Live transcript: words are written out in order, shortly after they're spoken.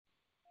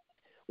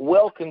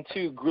Welcome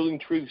to Grueling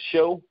Truth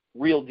Show,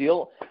 Real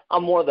Deal.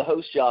 I'm one of the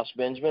hosts, Josh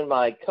Benjamin.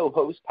 My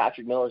co-host,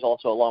 Patrick Miller, is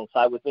also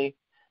alongside with me.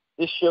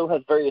 This show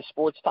has various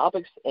sports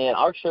topics, and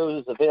our show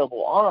is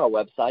available on our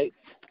website,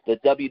 the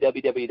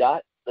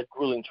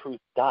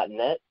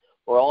www.thegruelingtruth.net.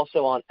 We're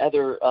also on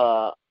other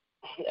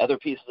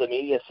pieces of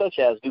media, such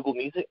as Google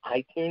Music,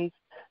 iTunes,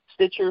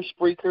 Stitcher,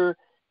 Spreaker,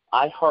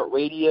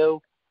 iHeartRadio,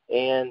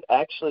 and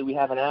actually we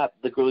have an app,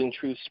 the Grueling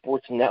Truth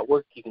Sports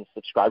Network. You can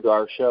subscribe to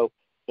our show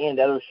and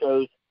other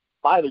shows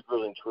by the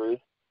Grueling Truth,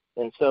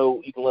 and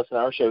so you can listen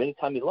to our show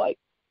anytime you like.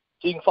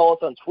 So you can follow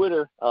us on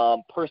Twitter.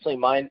 Personally,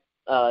 mine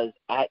is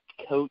at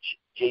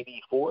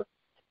CoachJB4,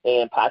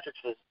 and Patrick's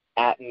is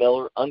at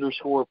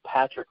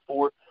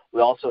Miller_Patrick4. We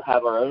also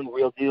have our own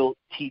Real Deal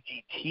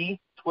TGT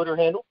Twitter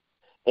handle,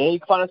 and you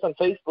can find us on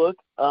Facebook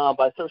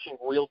by searching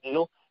Real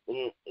Deal.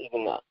 And you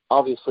can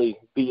obviously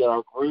be in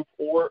our group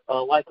or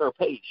like our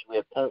page. We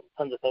have tons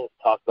of things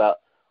to talk about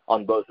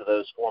on both of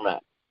those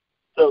formats.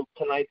 So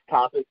tonight's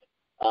topic,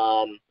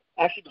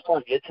 actually before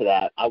I get to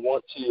that, I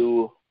want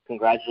to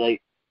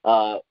congratulate,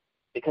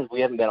 because we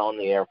haven't been on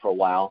the air for a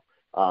while,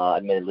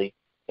 admittedly,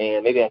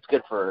 and maybe that's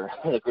good for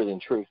the Grueling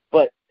Truth,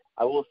 but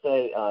I will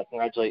say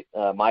congratulate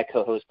my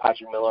co-host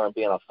Patrick Miller on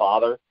being a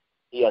father.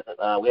 We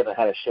haven't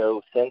had a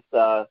show since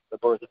the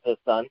birth of his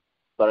son.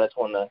 But I just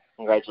want to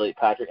congratulate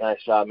Patrick.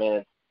 Nice job, man.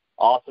 It's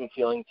awesome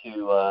feeling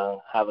to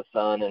have a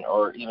son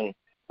or even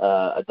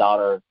a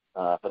daughter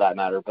for that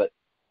matter. But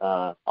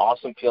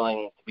awesome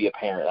feeling to be a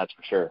parent, that's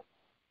for sure.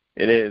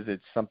 It is.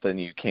 It's something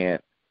you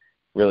can't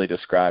really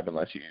describe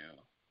unless you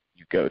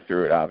go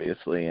through it,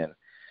 obviously. And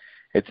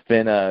it's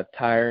been a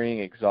tiring,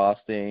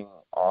 exhausting,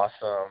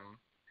 awesome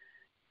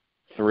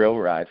thrill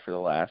ride for the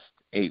last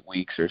 8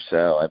 weeks or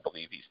so. I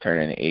believe he's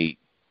turning 8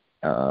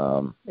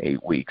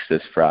 weeks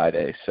this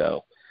Friday.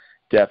 So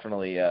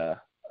definitely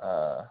a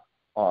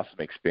awesome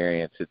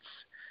experience. It's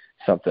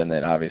something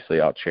that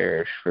obviously I'll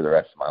cherish for the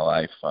rest of my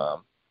life,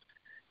 and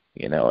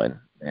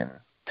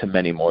to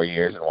many more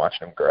years and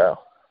watching him grow.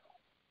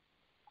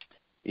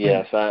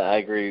 Yes, I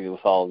agree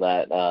with all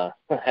that. I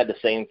had the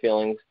same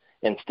feelings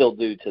and still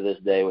do to this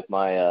day with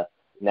my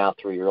now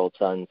 3-year-old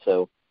son.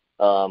 So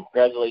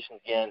congratulations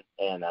again,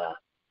 and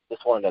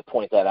just wanted to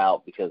point that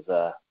out because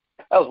that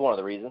was one of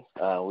the reasons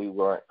we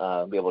weren't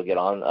be able to get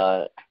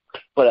on.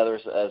 But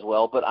others as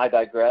well. But I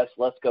digress.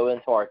 Let's go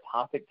into our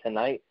topic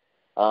tonight.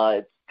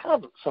 It's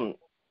kind of some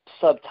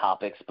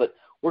subtopics, but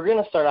we're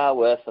going to start out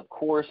with, of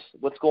course,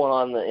 what's going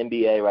on in the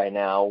NBA right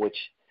now, which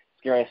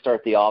is going to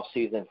start the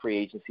off-season free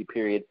agency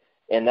period,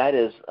 and that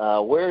is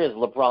where is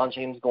LeBron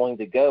James going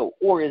to go,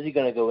 or is he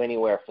going to go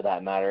anywhere for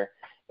that matter?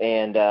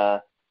 And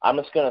I'm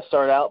just going to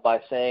start out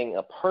by saying,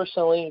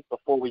 personally,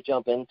 before we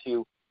jump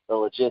into the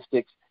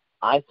logistics,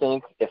 I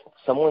think if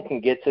someone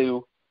can get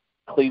to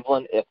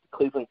Cleveland, if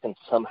Cleveland can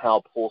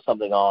somehow pull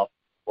something off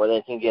where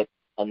they can get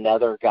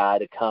another guy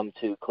to come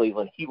to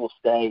Cleveland, he will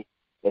stay,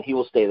 and he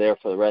will stay there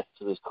for the rest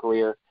of his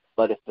career.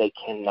 But if they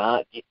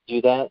cannot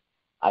do that,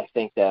 I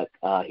think that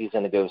he's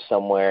going to go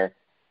somewhere.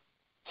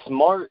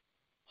 Smart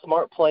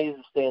plays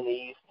to stay in the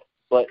East,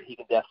 but he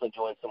can definitely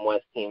join some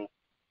West teams.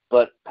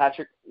 But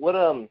Patrick,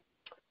 so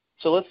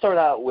let's start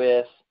out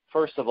with,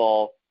 first of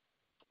all,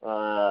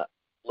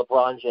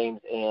 LeBron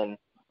James and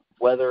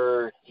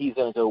whether he's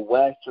going to go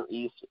west or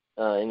east,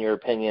 in your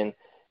opinion,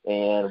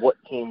 and what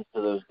teams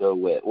do those go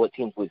with? What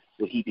teams would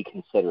he be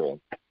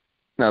considering?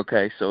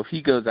 Okay, so if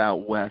he goes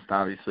out west,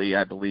 obviously,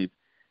 I believe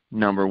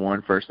number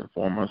one, first and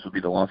foremost, would be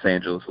the Los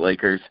Angeles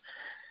Lakers.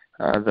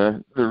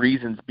 The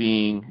reasons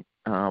being,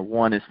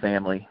 one, his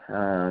family.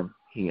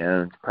 He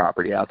owns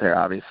property out there,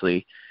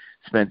 obviously,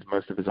 spends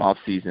most of his off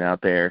season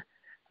out there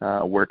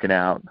working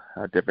out,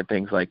 different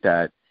things like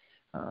that.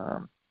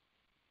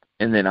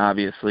 And then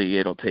obviously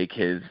it'll take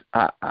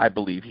I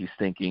believe he's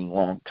thinking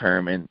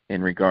long-term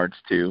in regards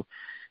to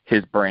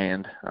his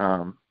brand.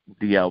 The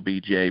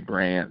LBJ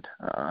brand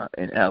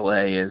in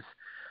LA is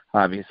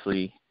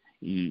obviously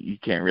you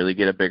can't really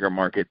get a bigger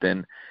market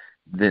than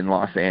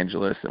Los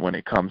Angeles when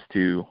it comes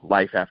to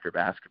life after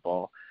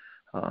basketball.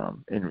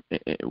 And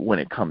when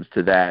it comes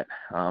to that,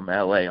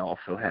 LA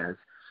also has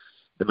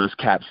the most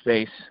cap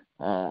space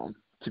to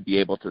be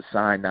able to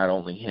sign not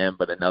only him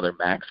but another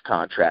max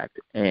contract.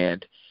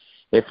 And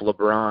if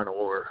LeBron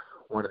or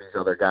one of these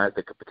other guys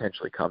that could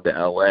potentially come to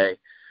LA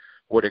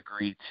would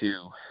agree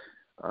to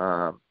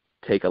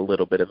take a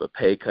little bit of a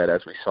pay cut,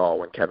 as we saw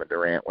when Kevin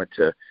Durant went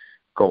to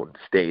Golden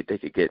State, they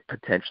could get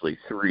potentially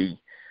 3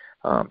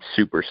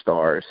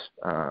 superstars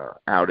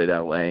out at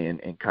LA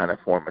and kind of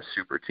form a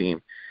super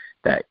team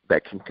that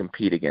can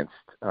compete against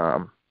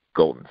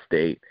Golden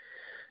State.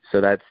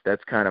 So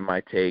that's kind of my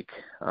take.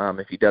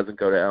 If he doesn't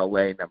go to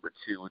LA, number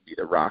 2 would be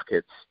the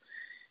Rockets,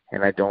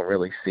 and I don't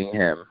really see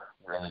him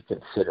really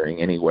considering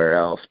anywhere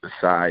else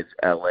besides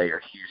LA or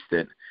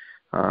Houston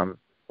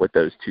with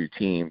those 2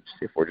 teams.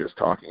 If we're just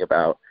talking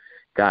about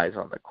guys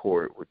on the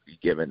court, would be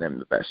giving them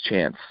the best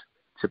chance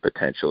to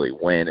potentially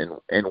win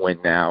and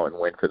win now and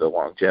win for the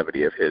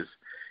longevity of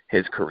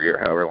his career,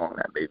 however long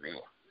that may be.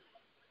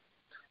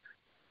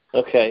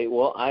 Okay,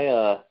 well,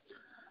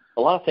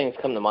 a lot of things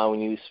come to mind when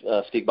you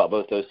speak about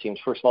both those teams.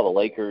 First of all, the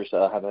Lakers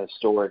have a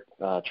historic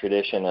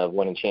tradition of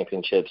winning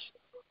championships.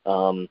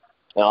 And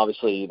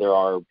obviously there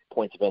are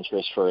points of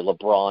interest for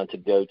LeBron to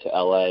go to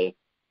L.A.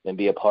 and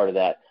be a part of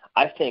that.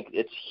 I think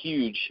it's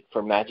huge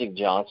for Magic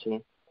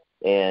Johnson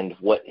and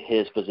what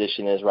his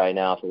position is right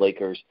now at the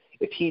Lakers.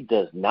 If he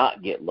does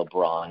not get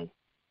LeBron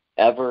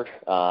ever,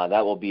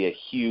 that will be a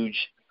huge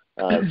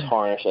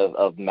tarnish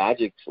of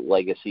Magic's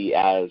legacy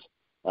as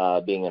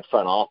being in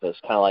front office,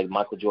 kind of like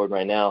Michael Jordan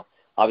right now.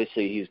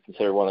 Obviously, he's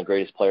considered one of the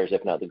greatest players,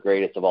 if not the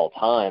greatest of all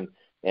time,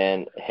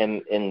 and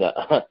him in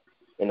the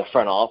in the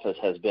front office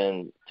has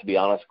been, to be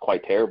honest,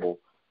 quite terrible.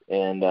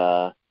 And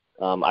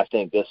I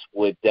think this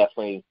would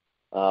definitely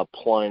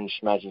plunge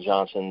Magic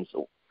Johnson's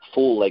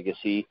full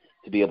legacy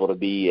to be able to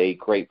be a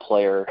great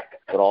player,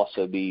 but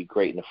also be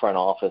great in the front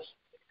office.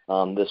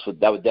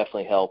 That would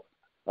definitely help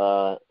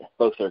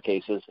both their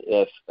cases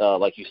if,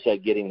 like you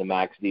said, getting the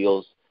max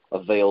deals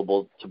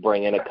available to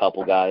bring in a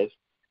couple guys.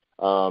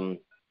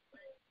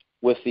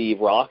 With the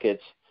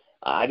Rockets,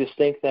 I just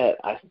think that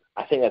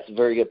I think that's a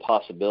very good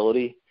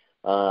possibility.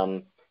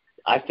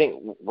 I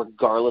think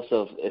regardless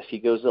of if he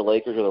goes to the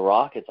Lakers or the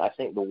Rockets, I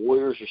think the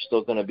Warriors are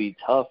still going to be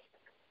tough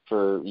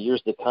for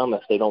years to come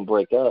if they don't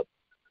break up.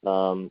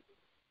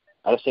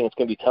 I just think it's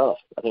going to be tough.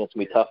 I think it's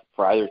going to be tough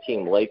for either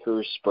team,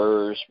 Lakers,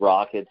 Spurs,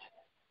 Rockets,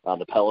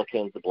 the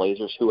Pelicans, the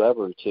Blazers,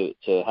 whoever,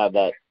 to have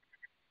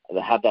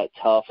that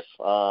tough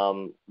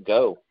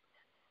go.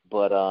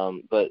 But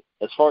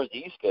as far as the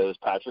East goes,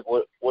 Patrick,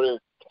 what are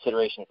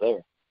considerations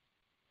there?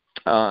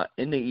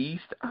 In the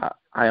East,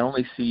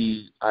 I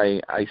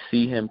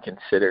see him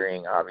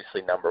considering,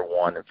 obviously, number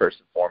one and first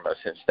and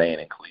foremost, him staying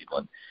in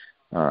Cleveland.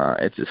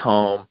 It's his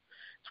home.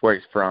 It's where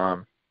he's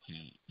from.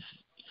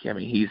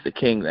 He's the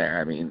king there.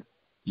 I mean,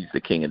 he's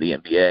the king of the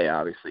NBA,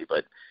 obviously,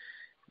 but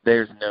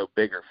there's no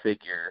bigger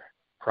figure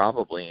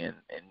probably in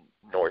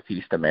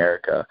Northeast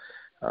America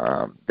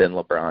than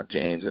LeBron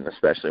James, and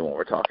especially when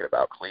we're talking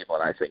about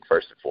Cleveland, I think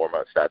first and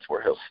foremost that's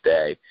where he'll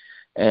stay.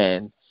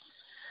 And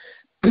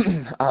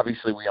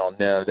obviously we all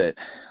know that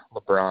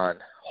LeBron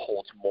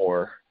holds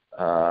more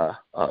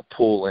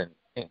pull in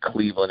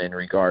Cleveland in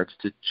regards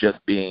to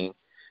just being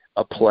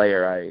a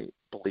player. I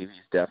believe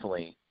he's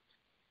definitely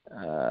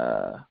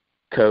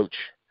coach.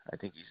 I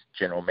think he's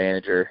general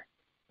manager.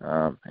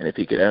 And if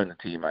he could own the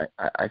team,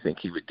 I think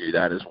he would do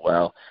that as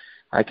well.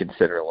 I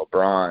consider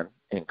LeBron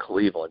in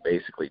Cleveland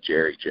basically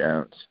Jerry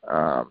Jones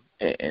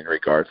in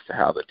regards to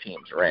how the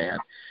teams ran.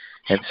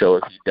 And so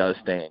if he does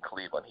stay in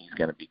Cleveland, he's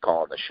going to be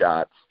calling the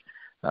shots.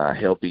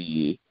 He'll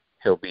be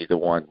the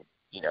one,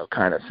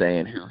 kind of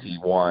saying who he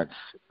wants.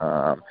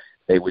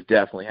 They would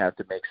definitely have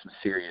to make some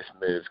serious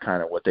moves,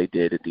 kind of what they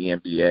did at the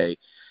NBA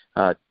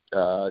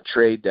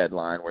trade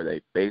deadline, where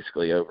they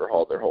basically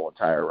overhauled their whole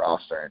entire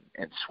roster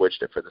and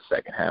switched it for the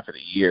second half of the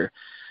year.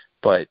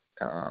 But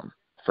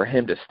for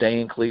him to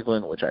stay in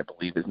Cleveland, which I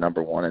believe is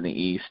number one in the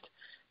East,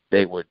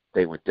 they would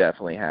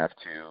definitely have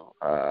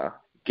to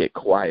get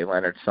Kawhi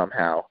Leonard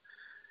somehow,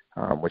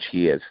 which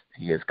he has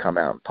come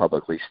out and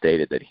publicly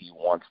stated that he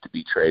wants to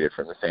be traded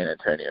from the San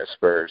Antonio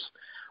Spurs,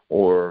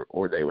 or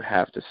they would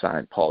have to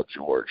sign Paul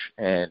George.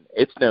 And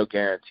it's no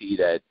guarantee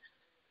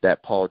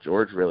that Paul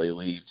George really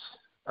leaves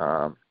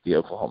the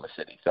Oklahoma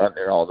City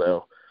Thunder,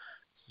 although,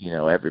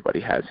 everybody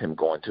has him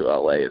going to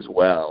LA as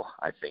well.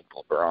 I think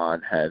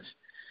LeBron has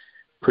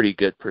pretty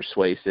good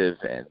persuasive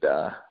and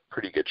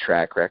pretty good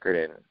track record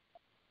in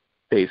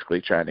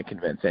basically trying to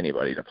convince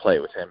anybody to play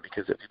with him,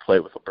 because if you play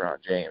with LeBron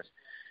James,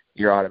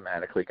 you're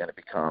automatically going to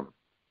become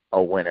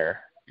a winner.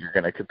 You're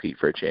going to compete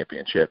for a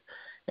championship,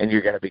 and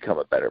you're going to become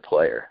a better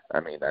player. I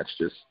mean, that's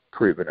just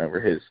proven over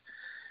his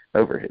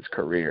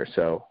career.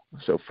 So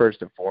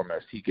first and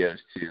foremost, he goes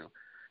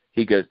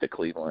to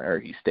Cleveland, or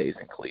he stays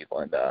in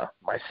Cleveland.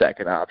 My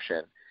second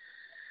option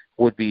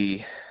would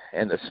be,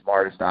 and the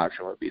smartest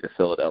option would be, the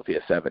Philadelphia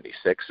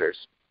 76ers.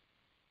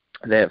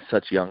 They have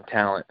such young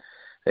talent.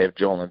 They have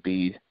Joel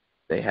Embiid.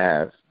 They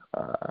have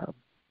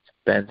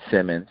Ben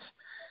Simmons.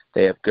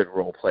 They have good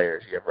role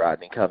players. You have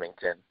Rodney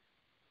Covington.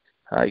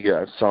 You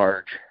have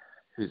Sarge,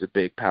 who's a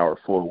big power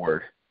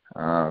forward.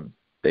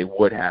 They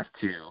would have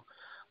to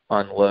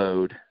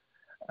unload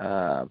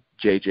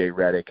J.J.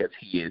 Redick, as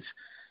he is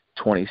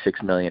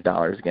 $26 million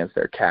against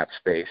their cap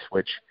space,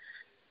 which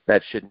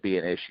that shouldn't be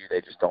an issue.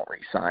 They just don't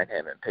re-sign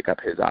him and pick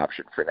up his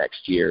option for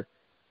next year.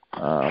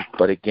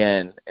 But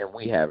again, and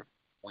we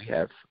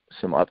have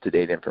some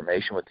up-to-date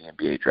information with the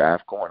NBA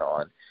draft going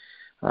on.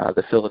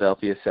 The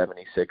Philadelphia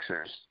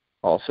 76ers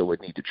also would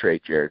need to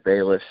trade Jared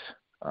Bayless,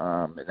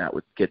 and that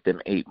would get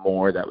them 8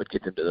 more. That would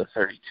get them to the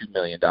 $32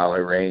 million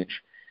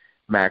range.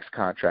 Max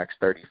contract's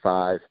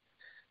 $35.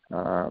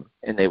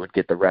 And they would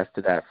get the rest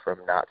of that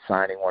from not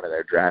signing one of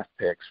their draft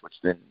picks, which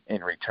then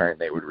in return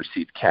they would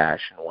receive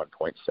cash and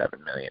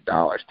 $1.7 million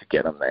to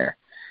get them there.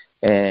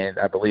 And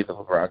I believe if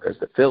LeBron goes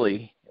to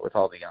Philly with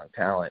all the young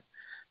talent,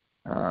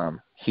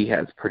 he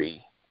has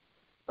pretty,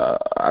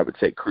 I would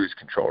say, cruise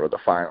control of the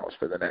finals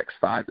for the next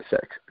 5 to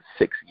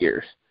 6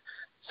 years.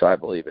 So I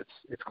believe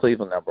it's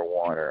Cleveland number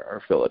 1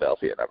 or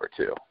Philadelphia number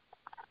 2.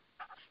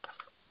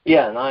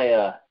 Yeah, and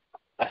I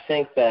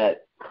think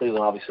that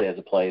Cleveland obviously has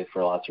a play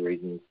for lots of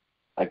reasons.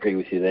 I agree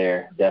with you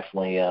there.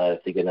 Definitely,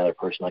 if they get another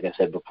person, like I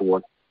said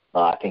before,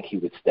 I think he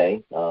would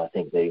stay. I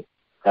think they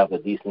have a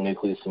decent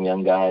nucleus, some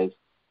young guys.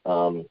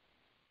 Um,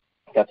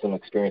 got some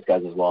experienced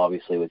guys as well,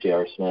 obviously, with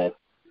J.R. Smith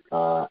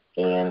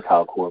and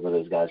Kyle Korver,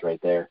 those guys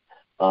right there.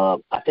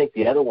 I think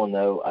the other one,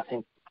 though, I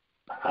think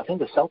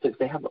the Celtics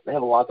they have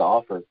a lot to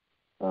offer.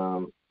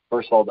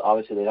 First of all,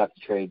 obviously they'd have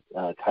to trade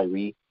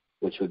Kyrie,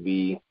 which would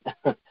be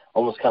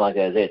almost kind of like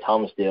the Isaiah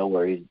Thomas deal,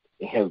 where he's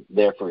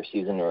there for a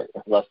season or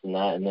less than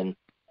that, and then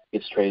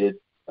gets traded.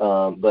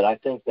 But I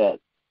think that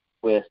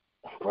with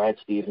Brad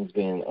Stevens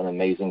being an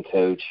amazing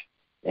coach,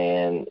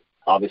 and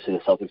obviously the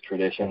Celtics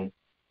tradition,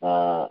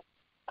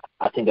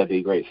 I think that'd be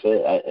a great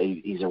fit.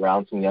 He's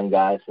around some young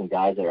guys, some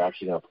guys that are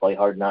actually going to play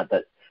hard. Not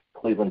that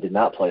Cleveland did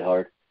not play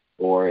hard,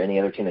 or any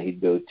other team that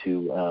he'd go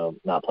to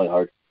not play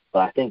hard. But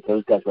I think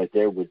those guys right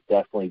there would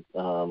definitely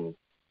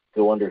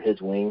go under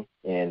his wing,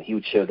 and he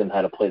would show them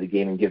how to play the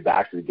game and give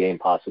back to the game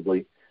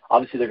possibly.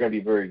 Obviously, they're going to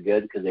be very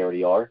good because they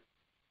already are,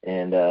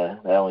 and that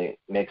only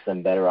makes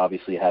them better,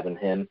 obviously, having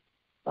him.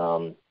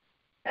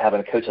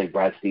 Having a coach like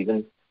Brad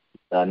Stevens,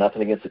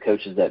 nothing against the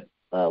coaches that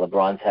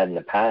LeBron's had in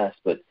the past,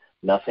 but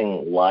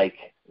nothing like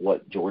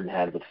what Jordan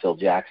had with Phil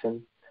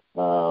Jackson.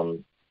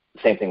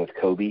 Same thing with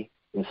Kobe.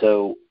 And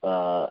so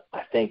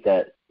I think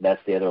that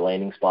that's the other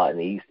landing spot in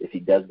the East. If he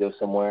does go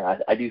somewhere,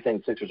 I do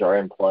think the Sixers are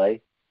in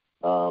play.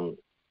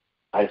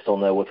 I just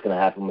don't know what's going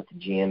to happen with the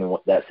GM and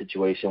what that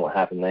situation, what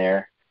happened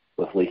there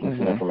with leaking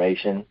some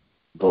information.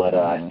 But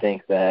I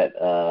think that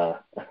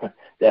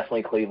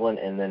definitely Cleveland,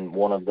 and then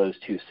one of those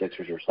two,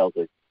 Sixers or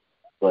Celtics.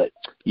 But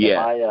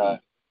yeah,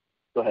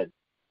 go ahead.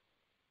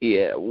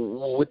 Yeah,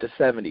 with the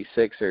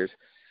 76ers,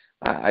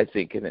 I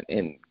think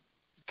in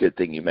good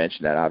thing you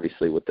mentioned that,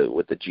 obviously with the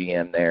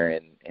GM there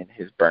and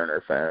his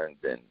burner phones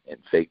and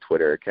fake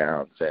Twitter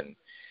accounts and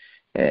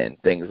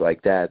things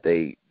like that.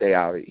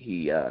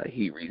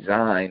 He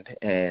resigned,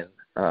 and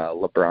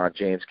LeBron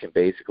James can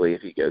basically,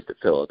 if he goes to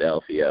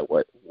Philadelphia,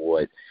 what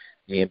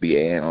the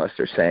NBA analysts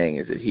are saying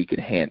is that he can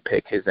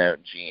handpick his own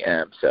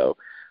GM. So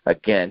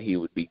again, he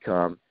would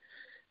become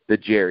the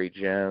Jerry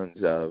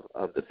Jones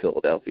of the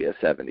Philadelphia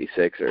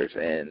 76ers,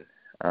 and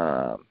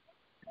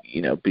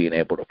being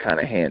able to kind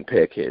of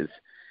handpick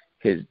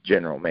his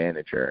general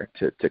manager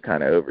to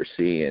kind of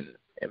oversee and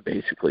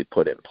basically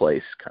put in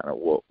place kind of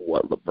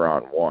what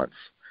LeBron wants.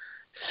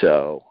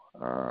 So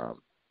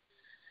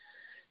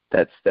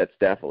that's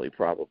definitely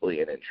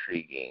probably an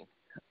intriguing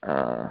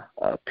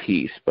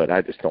piece, but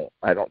I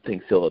don't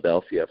think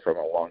Philadelphia, from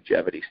a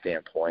longevity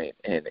standpoint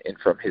and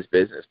from his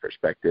business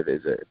perspective,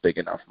 is a big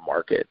enough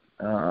market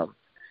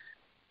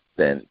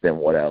than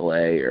what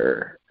LA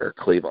or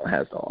Cleveland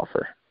has to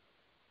offer.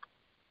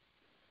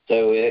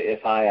 So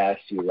if I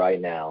asked you right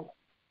now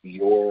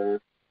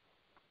your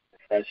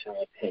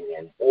professional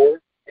opinion, or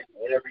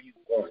whatever you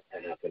want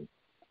to happen,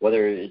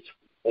 whether it's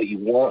what you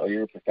want or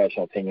your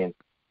professional opinion,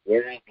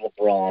 where is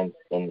LeBron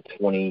in the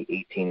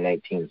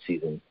 2018-19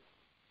 season?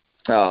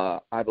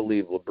 I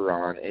believe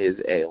LeBron is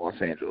a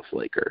Los Angeles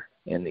Laker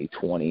in the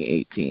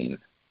 2018-19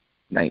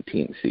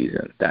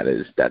 season. That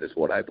is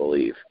what I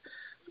believe.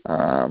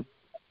 Is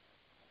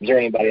there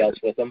anybody else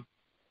with him?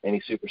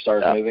 Any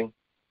superstars moving?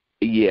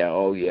 Yeah.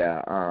 Oh,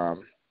 yeah.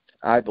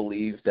 I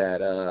believe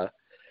that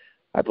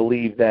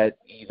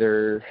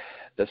either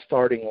the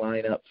starting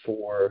lineup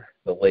for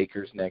the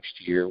Lakers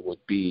next year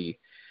would be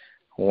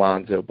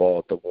Lonzo Ball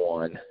at the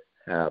 1,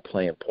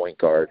 playing point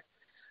guard.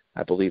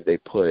 I believe they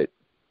put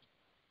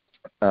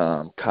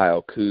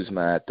Kyle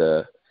Kuzma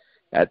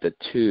at the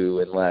 2,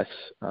 unless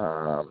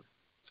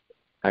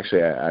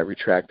actually I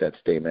retract that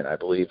statement. I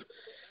believe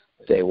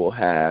they will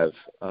have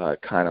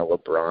kind of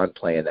LeBron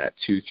playing that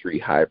 2-3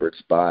 hybrid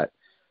spot.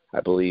 I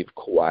believe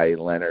Kawhi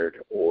Leonard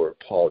or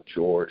Paul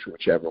George,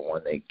 whichever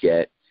one they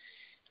get,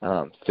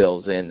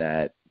 fills in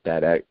that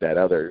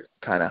other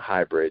kind of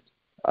hybrid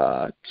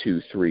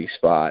 2-3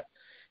 spot,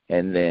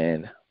 and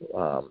then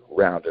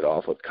round it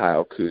off with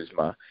Kyle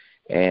Kuzma,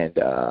 and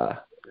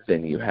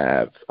then you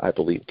have, I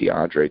believe,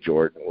 DeAndre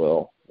Jordan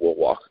will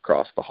walk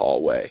across the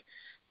hallway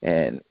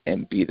and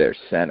be their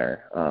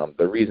center.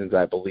 The reasons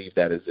I believe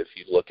that is if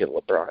you look at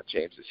LeBron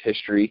James's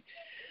history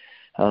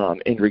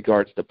in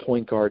regards to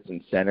point guards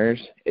and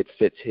centers, it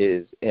fits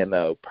his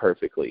MO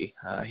perfectly.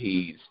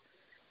 He's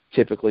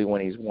typically,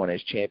 when he's won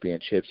his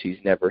championships, he's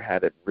never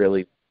had a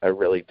really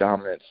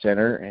dominant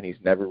center, and he's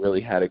never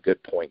really had a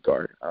good point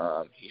guard.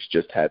 He's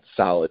just had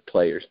solid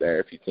players there.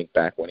 If you think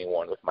back when he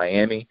won with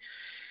Miami,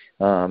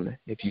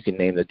 if you can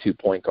name the 2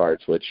 point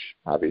guards, which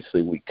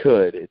obviously we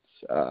could, it's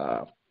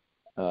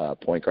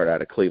point guard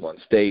out of Cleveland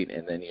State,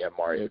 and then you have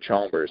Mario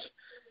Chalmers,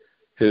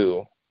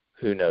 who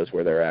knows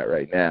where they're at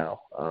right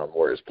now,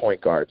 were his point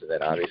guards, and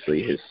then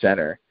obviously his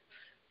center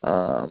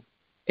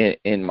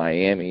in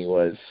Miami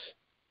was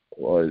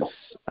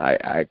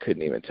I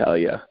couldn't even tell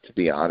you, to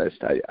be honest.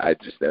 I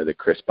just know that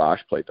Chris Bosh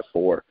played the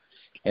 4,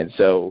 and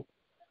so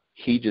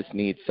he just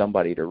needs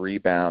somebody to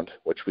rebound,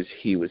 which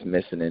he was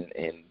missing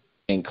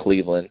in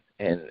Cleveland,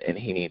 and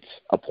he needs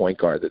a point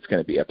guard that's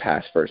going to be a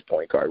pass-first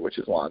point guard, which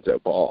is Lonzo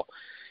Ball.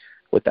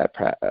 With that,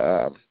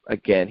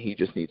 again, he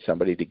just needs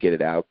somebody to get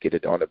it out, get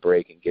it on a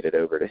break, and get it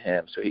over to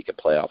him so he can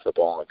play off the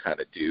ball and kind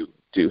of do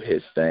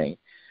his thing.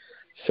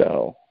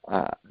 So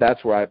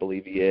that's where I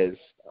believe he is.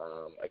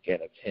 Again,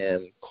 it's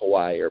him,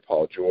 Kawhi or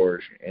Paul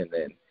George, and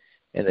then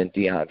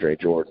DeAndre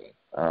Jordan.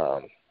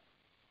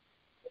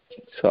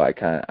 So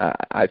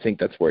I think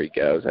that's where he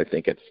goes. I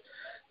think it's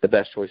the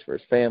best choice for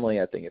his family.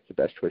 I think it's the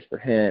best choice for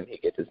him. He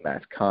gets his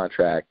max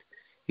contract.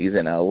 He's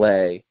in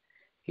LA.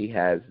 He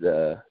has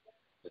the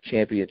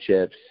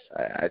championships.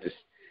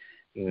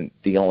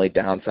 The only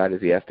downside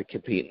is he has to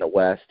compete in the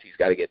West. He's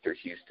got to get through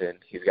Houston.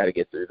 He's got to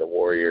get through the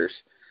Warriors.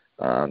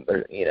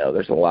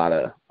 There's a lot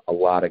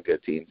of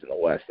good teams in the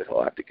West that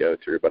he'll have to go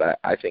through. But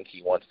I think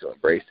he wants to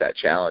embrace that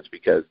challenge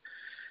because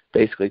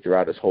basically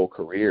throughout his whole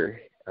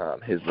career,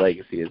 his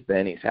legacy has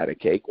been he's had a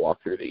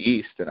cakewalk through the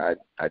East, and I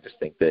just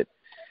think that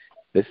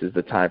this is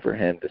the time for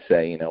him to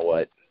say, you know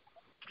what,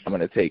 I'm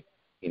going to take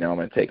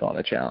on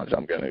the challenge.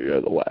 I'm going to go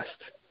to the West.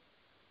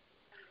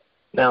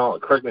 Now,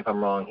 correct me if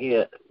I'm wrong.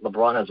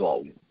 LeBron has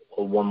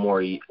one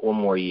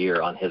more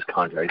year on his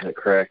contract. Is that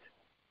correct?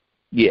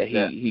 Yeah,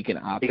 he can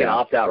opt out. He can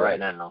opt out right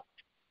now.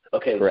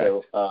 Okay,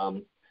 correct.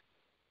 So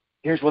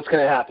here's what's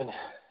going to happen.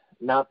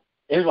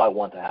 Here's what I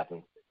want to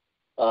happen.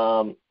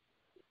 Kawhi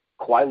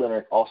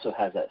Leonard also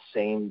has that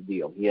same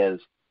deal. He has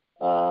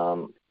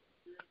a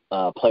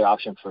player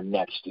option for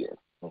next year.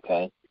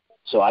 Okay,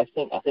 so I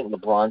think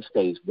LeBron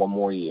stays one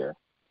more year.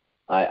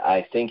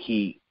 I think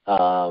he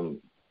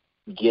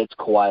gets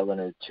Kawhi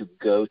Leonard to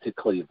go to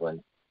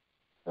Cleveland.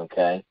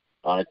 Okay,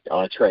 on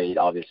a trade,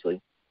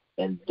 obviously,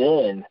 and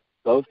then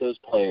both those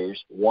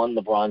players, one,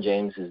 LeBron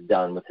James is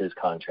done with his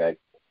contract.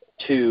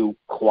 Two,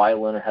 Kawhi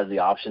Leonard has the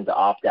option to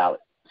opt out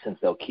since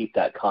they'll keep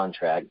that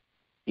contract.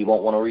 He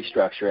won't want to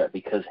restructure it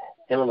because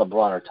him and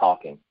LeBron are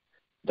talking.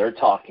 They're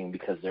talking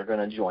because they're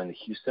going to join the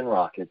Houston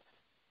Rockets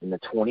in the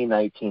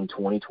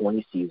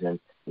 2019-2020 season,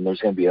 and there's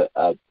going to be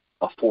a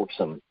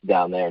foursome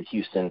down there in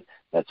Houston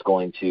that's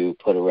going to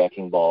put a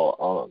wrecking ball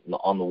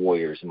on the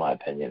Warriors, in my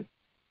opinion,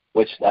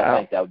 which I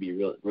think that would be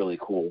really, really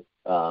cool.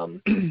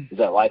 Is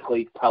that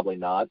likely? Probably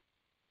not,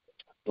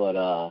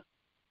 but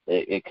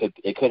it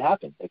could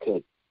happen. It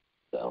could.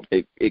 So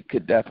it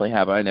could definitely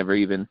happen.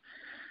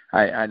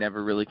 I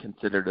never really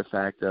considered the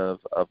fact of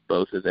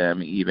both of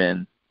them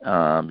even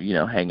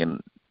hanging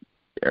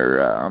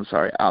or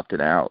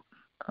opting out.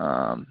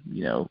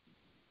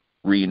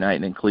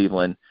 Reuniting in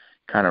Cleveland,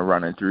 kind of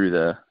running through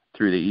the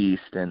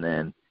East, and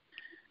then,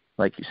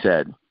 like you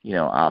said,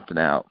 opting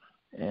out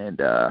and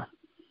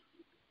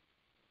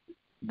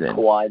then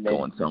Kawhi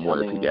going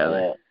somewhere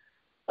together.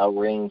 A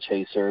ring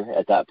chaser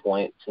at that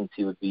point, since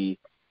he would be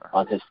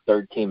on his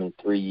third team in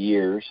 3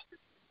 years.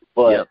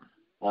 But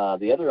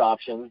the other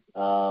option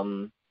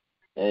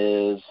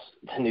is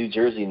the New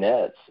Jersey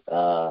Nets,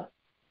 or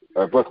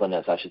Brooklyn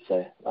Nets, I should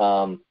say.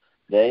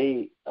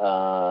 They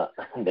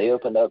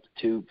opened up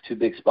two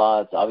big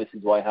spots. Obviously,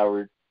 Dwight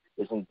Howard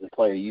isn't the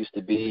player he used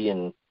to be,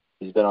 and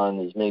he's been on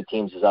as many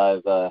teams as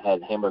I've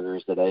had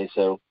hamburgers today.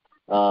 So,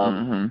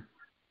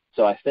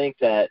 so I think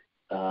that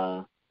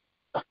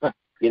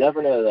you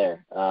never know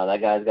there.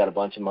 That guy's got a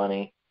bunch of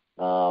money.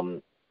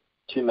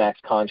 2 max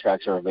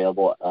contracts are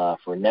available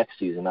for next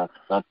season, not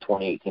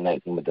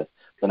 2018-19, but the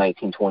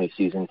 19-20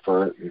 season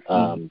for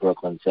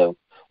Brooklyn. So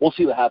we'll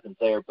see what happens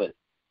there. But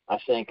I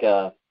think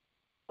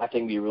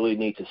it'd be really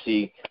neat to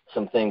see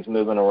some things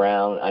moving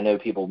around. I know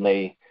people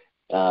may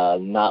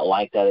not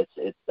like that.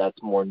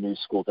 That's more new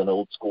school than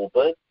old school.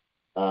 But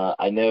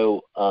I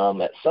know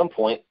at some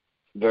point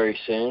very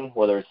soon,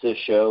 whether it's this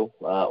show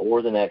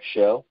or the next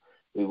show,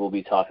 we will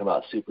be talking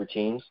about super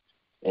teams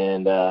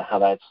and how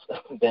that's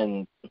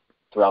been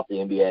throughout the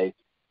NBA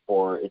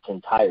for its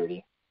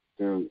entirety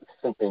since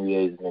the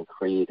NBA has been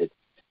created.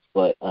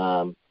 But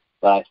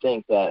I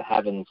think that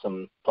having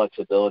some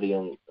flexibility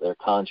in their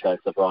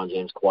contracts, LeBron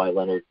James, Kawhi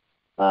Leonard,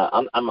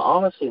 I'm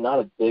honestly not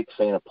a big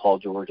fan of Paul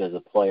George as a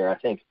player. I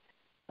think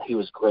he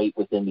was great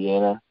with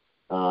Indiana.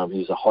 He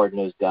was a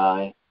hard-nosed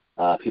guy.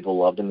 People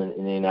loved him in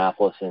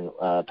Indianapolis, and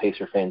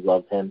Pacer fans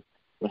loved him.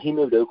 When he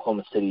moved to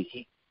Oklahoma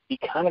City, he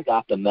kind of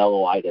got the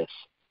mellowitis.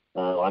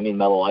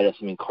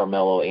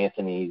 Carmelo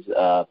Anthony's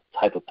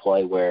type of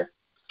play where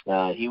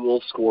he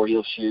will score,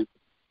 he'll shoot,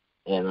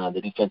 and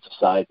the defensive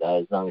side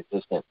is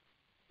non-existent.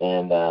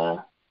 And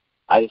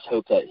I just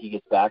hope that he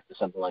gets back to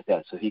something like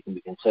that so he can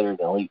be considered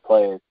an elite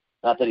player.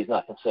 Not that he's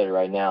not considered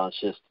right now. It's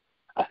just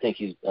I think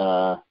he's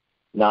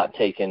not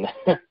taking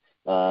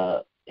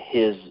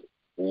his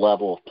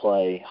level of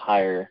play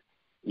higher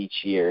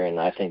each year. And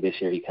I think this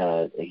year he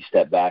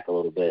stepped back a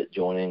little bit,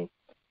 joining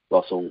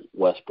Russell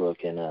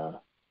Westbrook and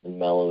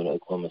Melo in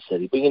Oklahoma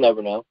City. But you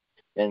never know.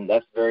 And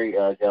that's a very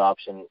good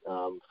option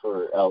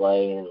for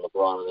LA and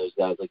LeBron and those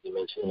guys, like you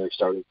mentioned. They're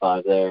starting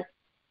 5 there.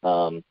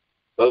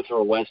 Both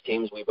are West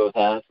teams we both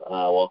have.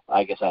 Well,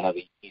 I guess I have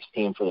a East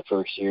team for the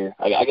first year.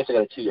 I guess I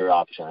got a 2-year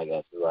option, I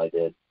guess, is what I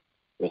did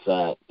with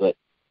that. But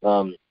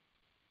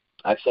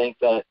I think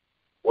that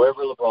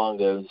wherever LeBron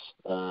goes,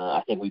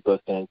 I think we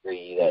both can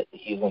agree that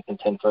he's going to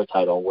contend for a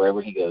title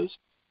wherever he goes.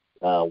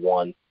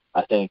 One,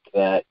 I think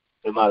that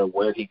no matter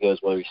where he goes,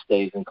 whether he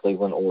stays in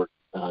Cleveland or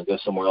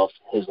goes somewhere else,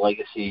 his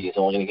legacy is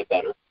only going to get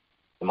better,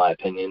 in my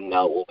opinion.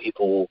 Now, will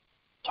people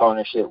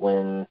tarnish it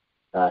when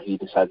he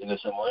decides to go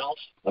somewhere else?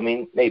 I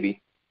mean,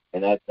 maybe,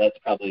 and that's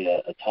probably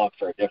a talk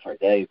for a different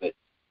day. But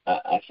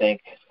I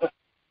think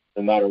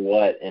no matter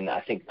what, and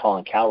I think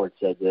Colin Cowherd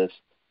said this,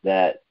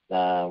 that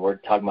we're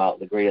talking about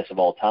the greatest of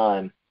all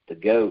time, the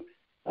GOAT.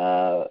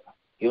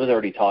 He was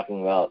already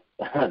talking about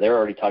they were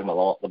already talking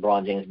about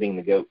LeBron James being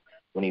the GOAT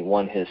when he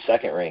won his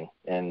second ring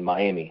in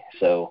Miami.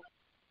 So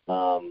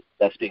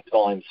that speaks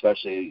volumes,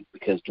 especially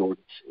because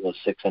Jordan was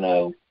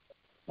 6-0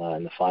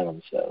 in the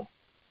finals. So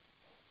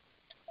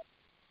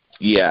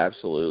yeah,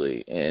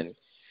 absolutely. And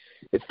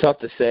it's tough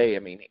to say. I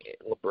mean,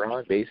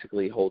 LeBron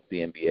basically holds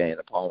the NBA in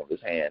the palm of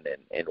his hand,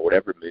 and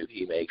whatever move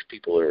he makes,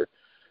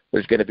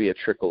 there's going to be a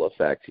trickle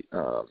effect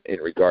in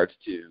regards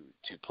to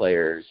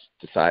players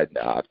deciding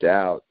to opt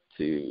out,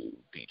 to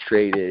be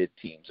traded.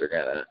 Teams are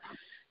going to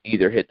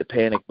either hit the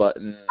panic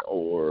button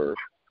or,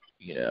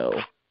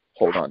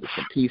 hold on to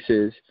some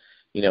pieces.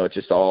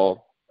 It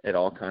all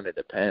kind of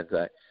depends.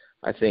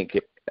 I think,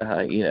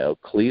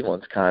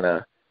 Cleveland's kind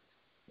of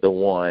the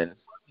one,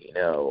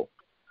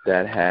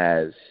 that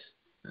has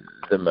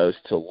the most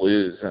to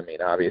lose. I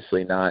mean,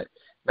 obviously not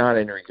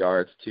in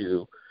regards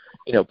to,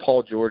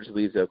 Paul George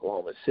leaves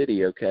Oklahoma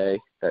City, okay,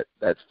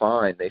 that's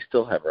fine. They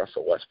still have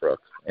Russell Westbrook,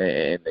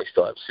 and they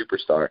still have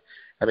superstar.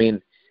 I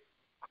mean,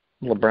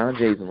 LeBron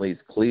James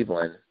leaves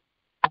Cleveland.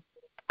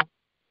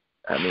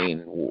 I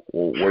mean,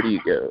 where do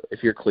you go?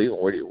 If you're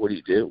Cleveland, what do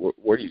you do?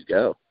 Where do you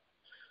go?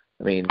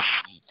 I mean,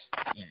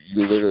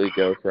 you literally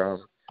go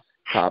from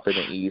top of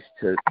the East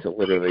to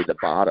literally the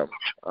bottom.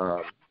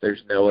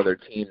 There's no other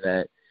team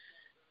that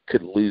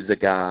could lose a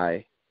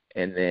guy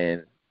and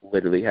then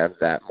literally have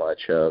that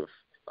much of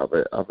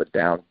a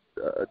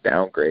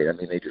downgrade. I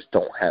mean, they just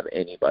don't have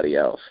anybody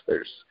else.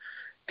 There's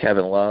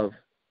Kevin Love.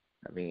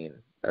 I mean,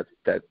 that's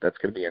going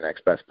to be your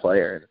next best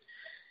player.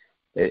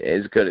 And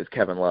as good as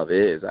Kevin Love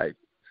is, I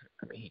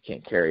mean, he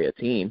can't carry a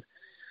team.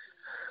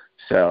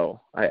 So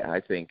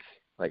I think,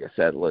 like I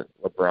said,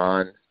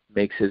 LeBron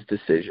makes his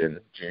decision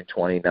June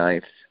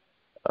 29th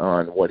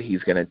on what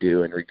he's going to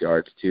do in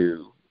regards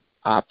to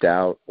opt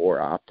out or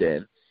opt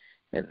in,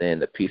 and then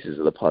the pieces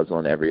of the puzzle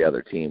and every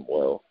other team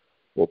will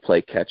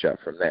play catch up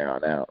from there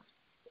on out.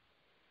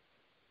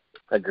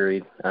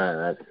 Agreed.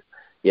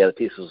 Yeah, the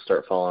pieces will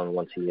start falling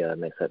once he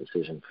makes that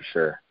decision for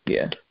sure.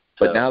 Yeah,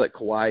 but now that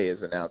Kawhi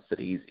has announced that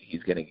he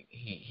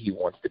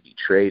wants to be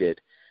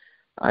traded,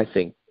 I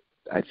think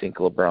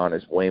LeBron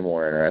is way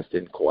more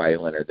interested in Kawhi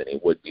Leonard than he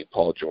would be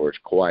Paul George.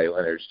 Kawhi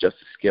Leonard's just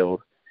as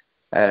skilled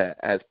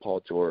as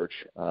Paul George,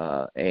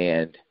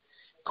 and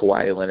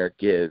Kawhi Leonard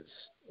gives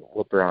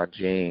LeBron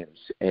James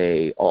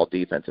a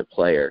all-defensive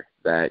player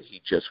that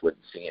he just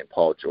wouldn't see in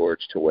Paul George,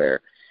 to where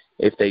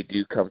if they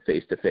do come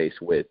face-to-face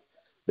with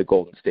the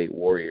Golden State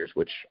Warriors,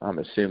 which I'm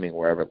assuming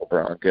wherever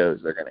LeBron goes,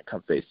 they're going to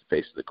come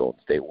face-to-face with the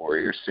Golden State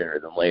Warriors sooner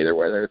than later,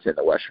 whether it's in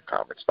the Western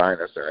Conference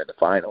Finals or in the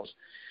Finals.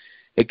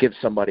 It gives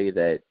somebody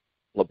that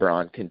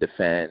LeBron can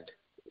defend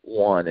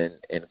one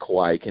and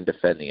Kawhi can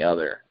defend the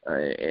other,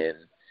 and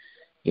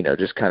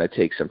just kind of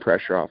take some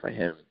pressure off of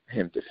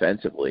him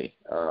defensively,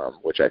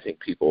 which I think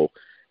people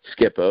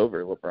skip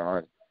over.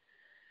 LeBron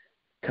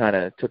kind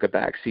of took a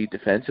back seat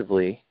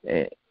defensively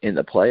in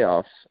the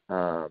playoffs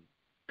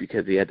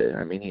because he had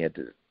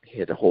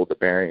to hold the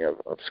bearing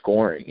of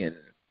scoring, and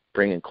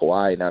bringing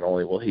Kawhi, not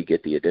only will he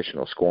get the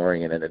additional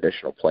scoring and an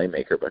additional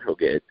playmaker, but he'll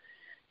get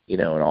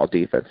an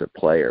all-defensive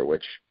player,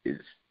 which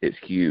is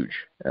huge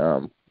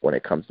when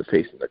it comes to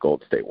facing the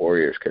Golden State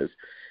Warriors, because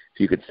if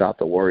you could stop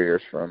the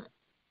Warriors from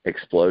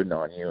exploding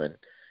on you and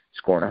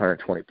scoring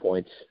 120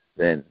 points,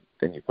 then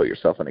you put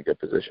yourself in a good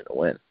position to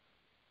win.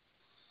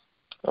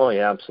 Oh,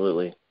 yeah,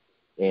 absolutely.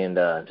 And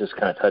just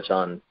kind of touch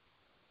on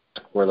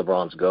where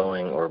LeBron's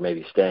going or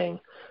maybe staying.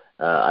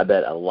 I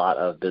bet a lot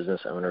of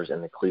business owners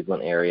in the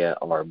Cleveland area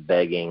are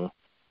begging,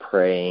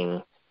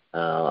 praying,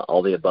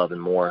 all the above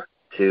and more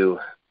to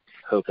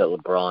hope that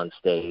LeBron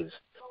stays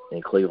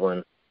in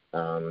Cleveland,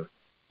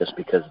 just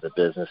because of the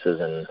businesses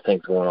and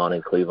things going on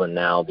in Cleveland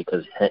now,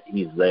 because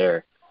he's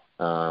there.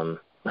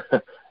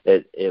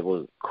 It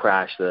will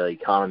crash the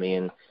economy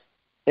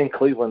in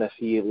Cleveland if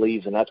he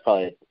leaves, and that's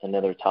probably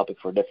another topic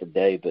for a different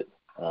day, but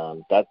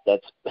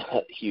that's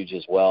huge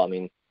as well. I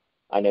mean,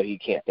 I know he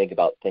can't think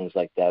about things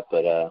like that,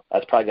 but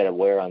that's probably got to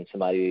wear on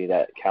somebody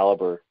that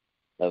caliber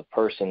of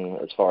person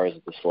as far as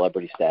the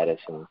celebrity status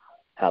and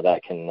how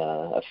that can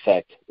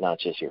affect not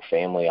just your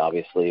family,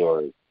 obviously,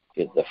 or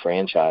the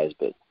franchise,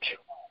 but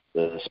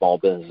the small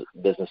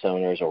business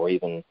owners or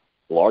even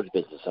large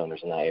business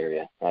owners in that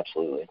area.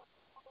 Absolutely.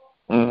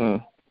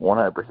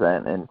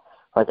 100%. And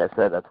like I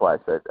said, that's why I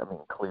said, I mean,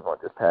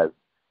 Cleveland just has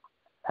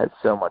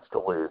so much to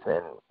lose,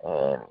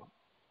 and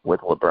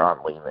with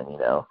LeBron leaving,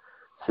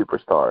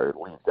 superstar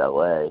leaves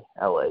LA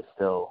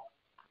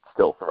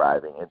still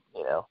thriving, and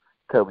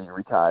Kobe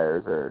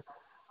retires, or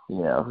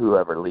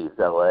whoever leaves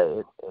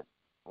LA,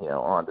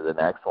 on to the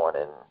next one,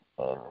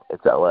 and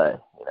it's LA.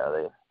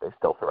 They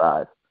still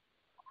thrive.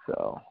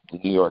 So the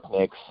New York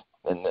Knicks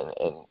in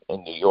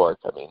New York,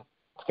 I mean,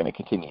 it's going to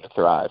continue to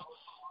thrive.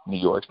 New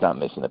York's not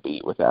missing a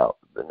beat without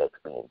the Knicks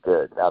being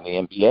good. Now the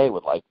NBA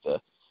would like the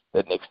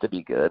Knicks to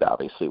be good,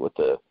 obviously with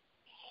the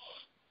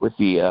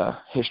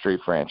history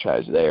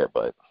franchise there,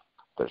 but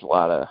there's a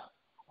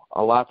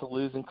lot to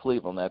lose in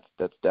Cleveland.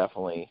 That's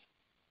definitely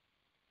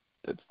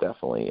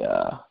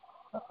a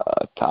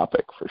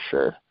topic for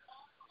sure.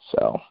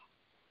 So,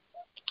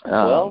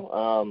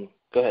 go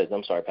ahead.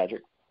 I'm sorry,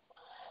 Patrick.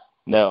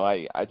 No,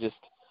 I just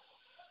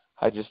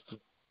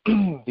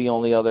the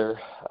only other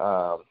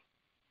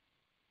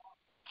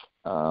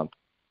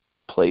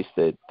place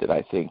that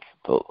I think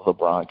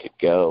LeBron could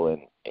go,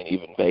 and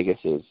even Vegas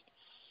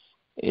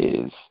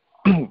is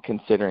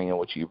considering, and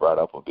what you brought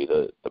up would be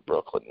the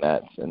Brooklyn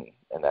Nets, and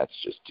that's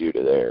just due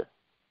to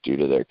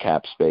their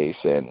cap space,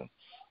 and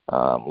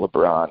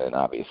LeBron and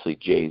obviously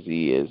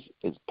Jay-Z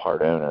is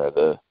part owner of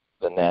the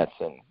Nets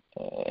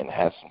and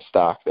has some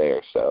stock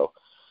there, so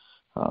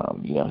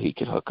he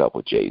could hook up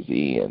with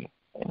Jay-Z,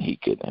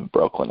 and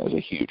Brooklyn is a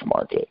huge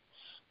market,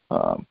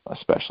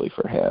 especially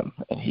for him,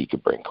 and he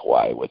could bring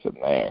Kawhi with him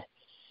there,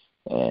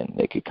 and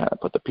they could kind of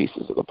put the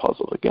pieces of the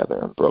puzzle together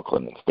in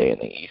Brooklyn and stay in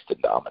the East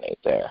and dominate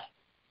there,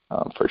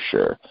 for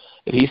sure.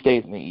 If he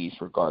stays in the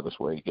East, regardless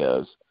where he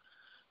goes,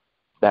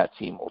 that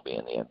team will be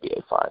in the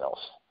NBA Finals.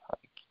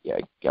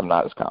 I'm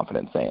not as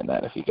confident saying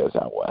that if he goes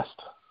out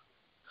west.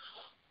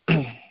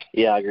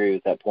 Yeah, I agree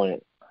with that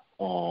point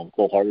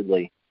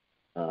wholeheartedly.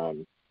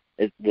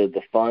 It's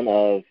the fun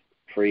of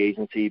free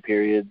agency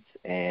periods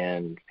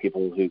and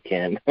people who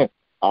can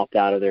opt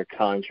out of their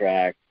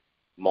contract,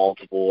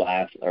 multiple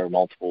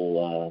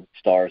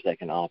stars that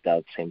can opt out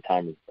at the same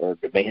time or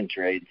demand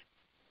trades.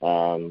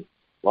 A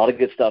lot of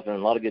good stuff and a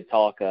lot of good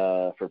talk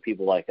for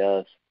people like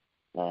us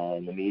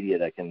in the media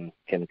that can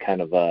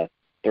kind of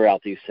throw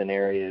out these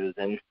scenarios,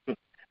 and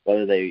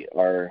whether they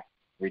are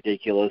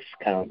ridiculous,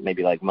 kind of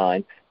maybe like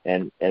mine,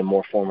 and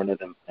more formative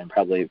and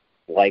probably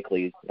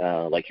likely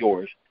like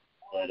yours.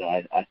 But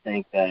I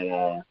think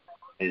that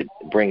it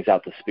brings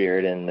out the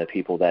spirit in the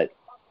people that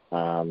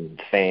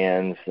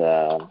fans,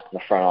 the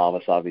front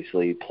office,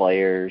 obviously,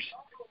 players,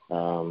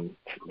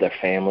 their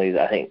families.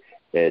 I think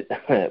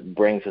it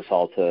brings us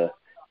all to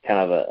kind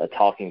of a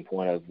talking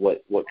point of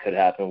what could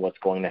happen, what's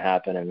going to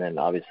happen, and then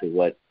obviously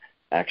what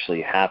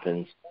actually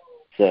happens.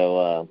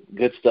 So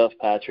good stuff,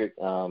 Patrick.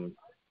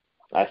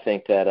 I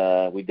think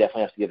that we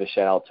definitely have to give a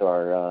shout out to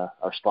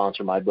our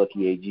sponsor,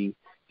 MyBookieAG.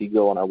 If you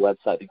go on our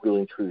website,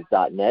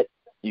 thegruelingtruth.net,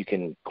 you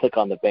can click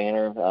on the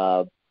banner,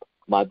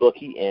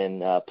 MyBookie,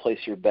 and place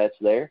your bets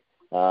there.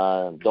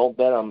 Don't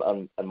bet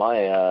on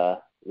my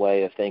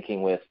way of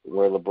thinking with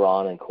where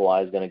LeBron and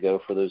Kawhi is going to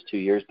go for those 2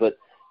 years, but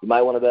you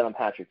might want to bet on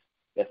Patrick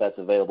if that's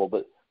available.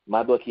 But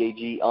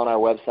MyBookieAG on our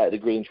website,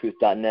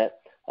 thegruelingtruth.net.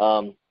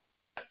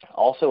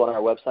 Also on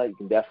our website, you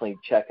can definitely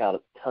check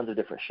out tons of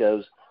different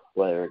shows,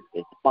 whether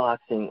it's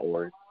boxing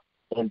or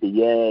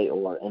NBA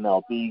or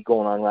MLB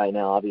going on right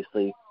now,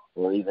 obviously,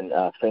 or even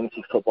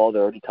fantasy football.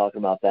 They're already talking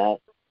about that.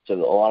 So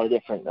a lot of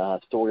different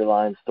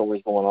storylines,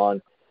 stories going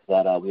on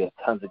that we have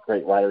tons of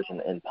great writers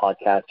and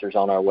podcasters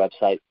on our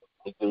website,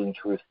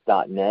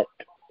 thegruelingtruth.net.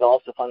 You'll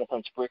also find us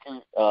on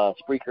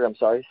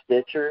Spreaker,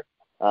 Stitcher,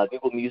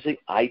 Google Music,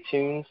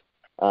 iTunes,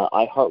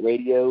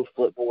 iHeartRadio,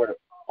 Flipboard,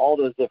 all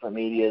those different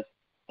medias.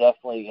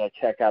 Definitely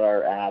check out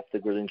our app, the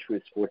Grueling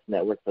Truth Sports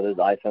Network, for those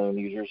iPhone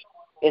users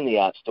in the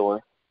App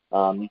Store.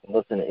 You can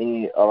listen to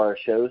any of our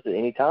shows at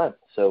any time.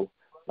 So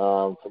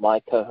for my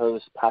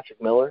co-host,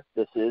 Patrick Miller,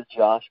 this is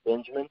Josh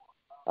Benjamin.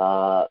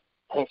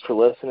 Thanks for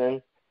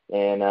listening.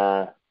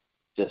 And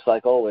just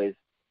like always,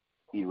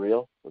 be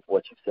real with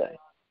what you say.